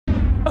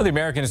Well, the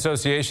American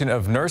Association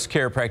of Nurse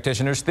Care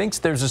Practitioners thinks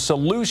there's a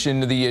solution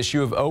to the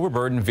issue of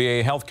overburdened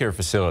VA healthcare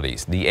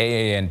facilities. The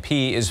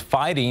AANP is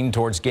fighting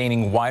towards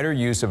gaining wider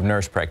use of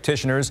nurse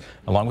practitioners,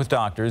 along with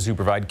doctors who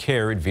provide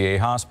care at VA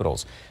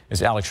hospitals.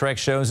 As Alex Schreck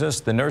shows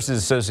us, the Nurses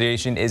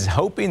Association is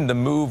hoping the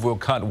move will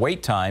cut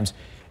wait times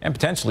and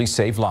potentially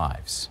save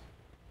lives.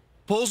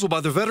 Proposal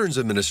by the Veterans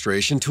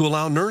Administration to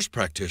allow nurse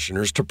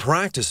practitioners to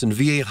practice in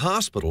VA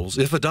hospitals,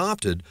 if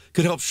adopted,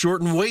 could help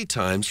shorten wait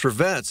times for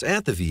vets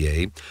at the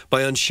VA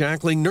by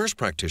unshackling nurse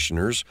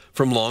practitioners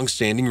from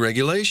long-standing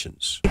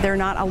regulations. They're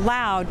not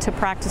allowed to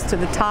practice to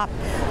the top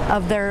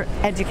of their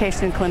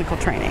education and clinical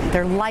training.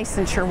 Their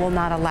licensure will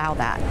not allow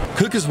that.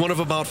 Cook is one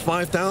of about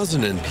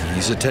 5,000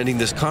 NPs attending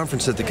this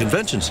conference at the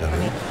Convention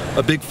Center.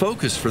 A big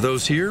focus for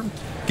those here,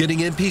 getting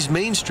NPs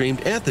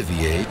mainstreamed at the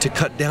VA to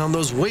cut down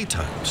those wait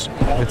times.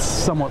 It's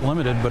somewhat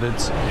limited, but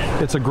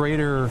it's a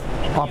greater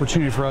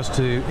opportunity for us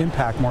to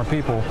impact more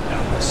people.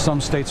 Some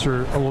states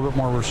are a little bit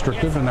more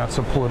restrictive, and that's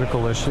a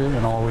political issue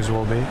and always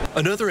will be.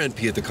 Another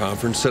NP at the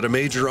conference said a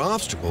major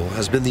obstacle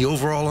has been the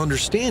overall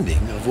understanding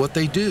of what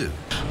they do.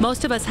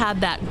 Most of us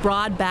have that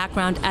broad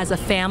background as a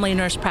family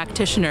nurse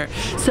practitioner,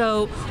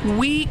 so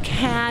we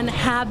can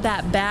have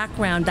that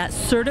background, that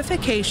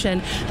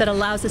certification that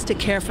allows us to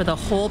care for the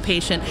whole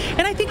patient.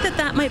 And I think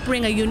that might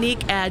bring a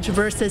unique edge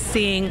versus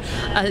seeing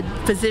a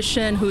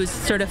physician who's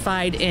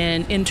certified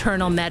in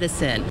internal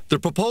medicine. The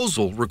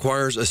proposal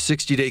requires a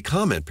 60-day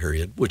comment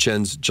period, which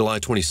ends July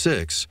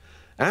 26,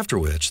 after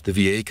which the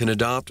VA can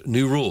adopt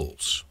new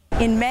rules.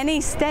 In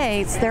many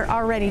states, they're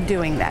already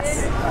doing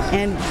this.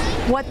 And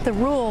what the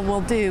rule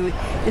will do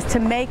is to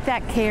make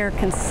that care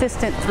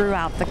consistent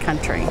throughout the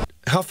country.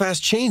 How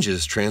fast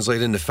changes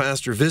translate into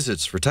faster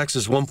visits for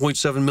Texas'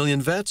 1.7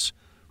 million vets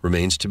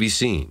remains to be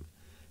seen.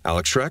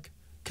 Alex Schreck,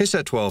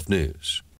 KSAT 12 News.